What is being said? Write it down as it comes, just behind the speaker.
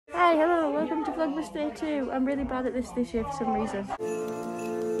Hi, hello, welcome to Vlogmas Day 2. I'm really bad at this year for some reason.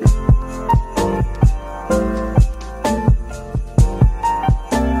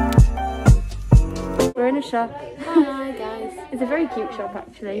 We're in a shop. Hi guys. It's a very cute shop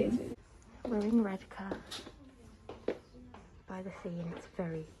actually. We're in Redcar by the sea and it's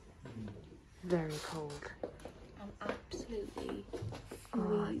very, very cold. I'm absolutely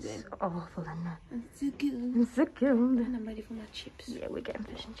freezing. It's awful, isn't it? It's so good. It's so cold. And I'm ready for my chips. Yeah, we're getting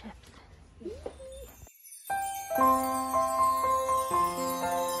fish and chips.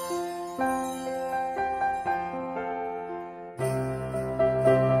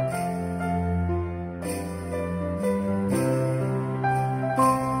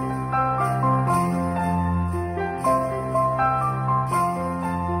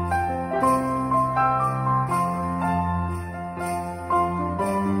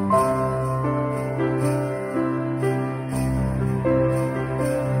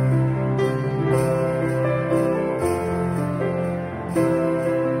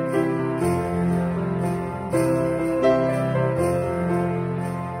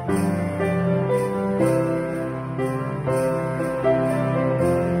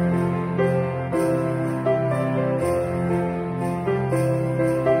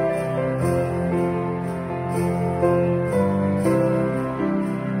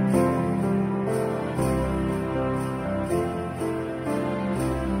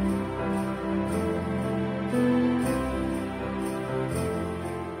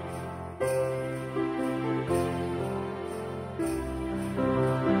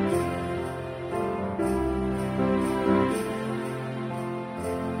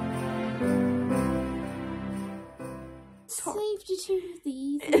 Saved you 2 of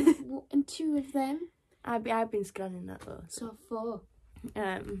these and 2 of them. I've been scanning that though. So 4.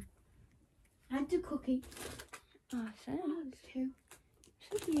 And a cookie. oh, thanks. 2.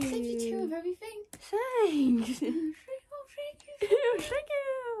 Thank you. Saved you 2 of everything. Thanks. Thank you. Thank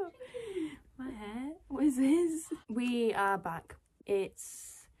you. My hair. What is this? We are back.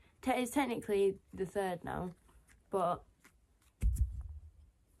 It's technically the 3rd now, but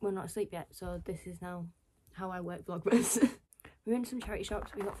we're not asleep yet. So this is now how I work Vlogmas. We went to some charity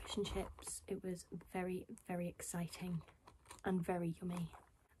shops. We got fish and chips. It was very, very exciting and very yummy.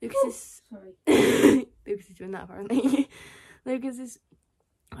 Lucas is Sorry. Lucas is doing that apparently. Lucas is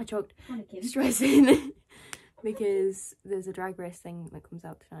I choked stressing because there's a drag race thing that comes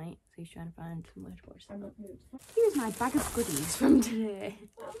out tonight, so he's trying to find somewhere to watch that. Here's my bag of goodies from today.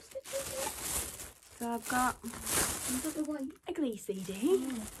 So I've got a Glee CD.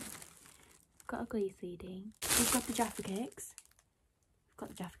 I've got a Glee CD. We've got the Jaffa cakes. We've got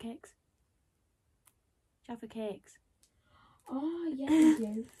the Jaffa cakes. Jaffa cakes. Oh yeah, you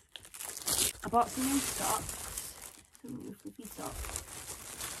do. I bought some new socks. Some new fluffy socks.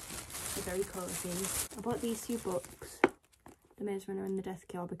 They're very cosy. I bought these 2 books, The Maze Runner and The Death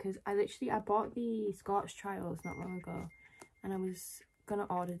Cure, because I bought the Scorch Trials not long ago and I was gonna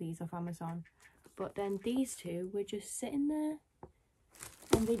order these off Amazon, but then these 2 were just sitting there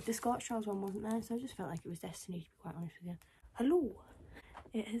and the Scorch Trials one wasn't there, so I just felt like it was destiny, to be quite honest with you. Hello!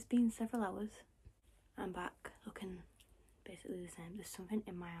 It has been several hours. I'm back looking basically the same. There's something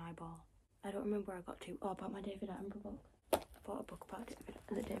in my eyeball. I don't remember where I got to. Oh, about my David Attenborough book. I bought a book about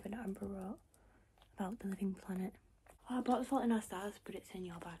that David Attenborough wrote about the living planet. Oh, I bought The Fault in Our Stars, but it's in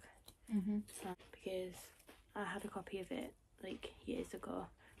your bag. So, because I had a copy of it like years ago.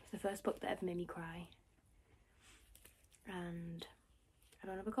 It's the first book that ever made me cry. And I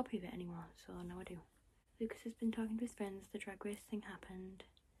don't have a copy of it anymore, so now I do. Lucas has been talking to his friends. The drag race thing happened.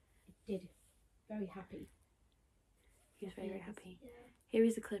 It did. Very happy. He was very, very happy. Yeah. Here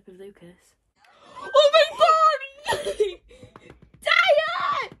is a clip of Lucas. Oh my god!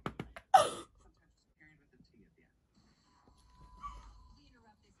 Diet!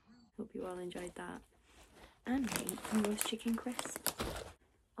 Hope you all enjoyed that. And me, some roast chicken crisp.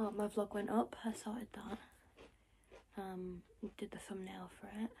 Oh, my vlog went up. I sorted that. Did the thumbnail for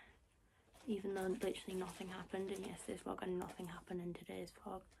it. Even though literally nothing happened in yesterday's vlog and nothing happened in today's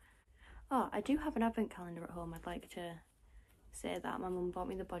vlog. Oh, I do have an advent calendar at home. I'd like to say that. My mum bought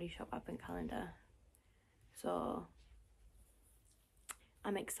me the Body Shop advent calendar. So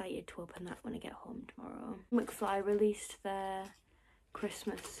I'm excited to open that when I get home tomorrow. McFly released their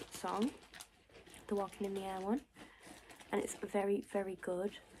Christmas song, the Walking in the Air one, and it's very, very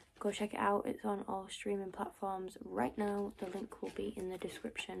good. Go check it out. It's on all streaming platforms right now. The link will be in the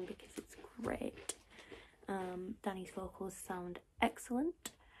description because it's great. Danny's vocals sound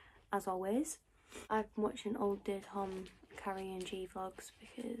excellent, as always. I've been watching old Dear Tom, Carrie and G vlogs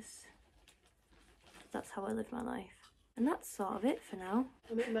because that's how I live my life. And that's sort of it for now.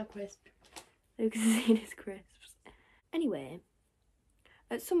 I'm eating my crisp. Lucas is eating his crisps. Anyway,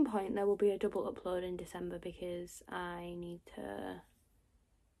 at some point there will be a double upload in December because I need to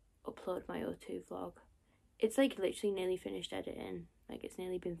upload my O2 vlog. It's like literally nearly finished editing. Like it's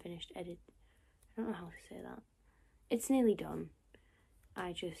nearly been finished I don't know how to say that. It's nearly done.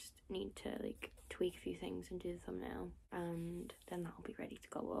 I just need to like tweak a few things and do the thumbnail, and then that'll be ready to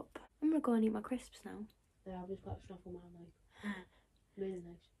go up. I'm gonna go and eat my crisps now. Yeah, I've just got a snuffle man, like. Really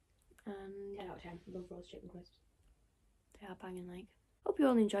nice. 10 out of 10. Love roast chicken crisps. They are banging, like. Hope you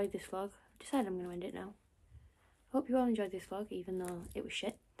all enjoyed this vlog. I've decided I'm gonna end it now. Hope you all enjoyed this vlog, even though it was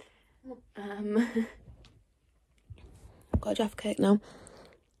shit. Got a Jaffa cake now.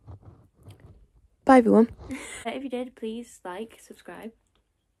 Bye everyone. If you did, please like, subscribe,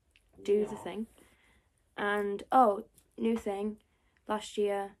 do the thing. And oh, new thing, last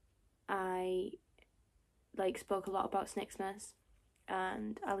year I like spoke a lot about Snicksmas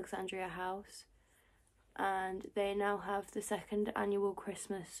and Alexandria House, and they now have the second annual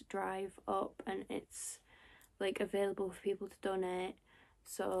Christmas drive up, and it's like available for people to donate.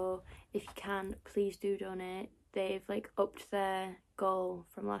 So if you can, please do donate. They've like upped their goal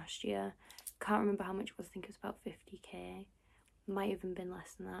from last year. Can't remember how much it was. I think it was about 50k. Might even been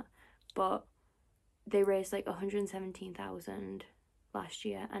less than that. But they raised like 117,000 last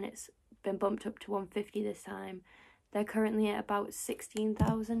year, and it's been bumped up to 150 this time. They're currently at about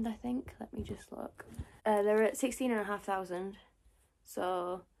 16,000, I think. Let me just look. They're at 16,500.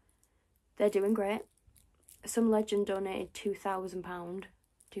 So they're doing great. Some legend donated £2,000,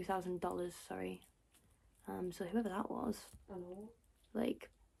 $2,000, sorry. So whoever that was, like,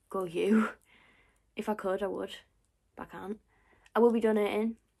 go you. If I could, I would, but I can't. I will be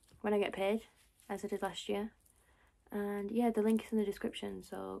donating when I get paid, as I did last year. And yeah, the link is in the description,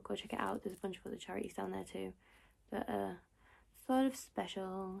 so go check it out. There's a bunch of other charities down there too that are sort of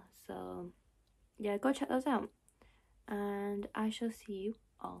special. So yeah, go check those out. And I shall see you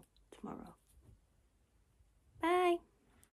all tomorrow.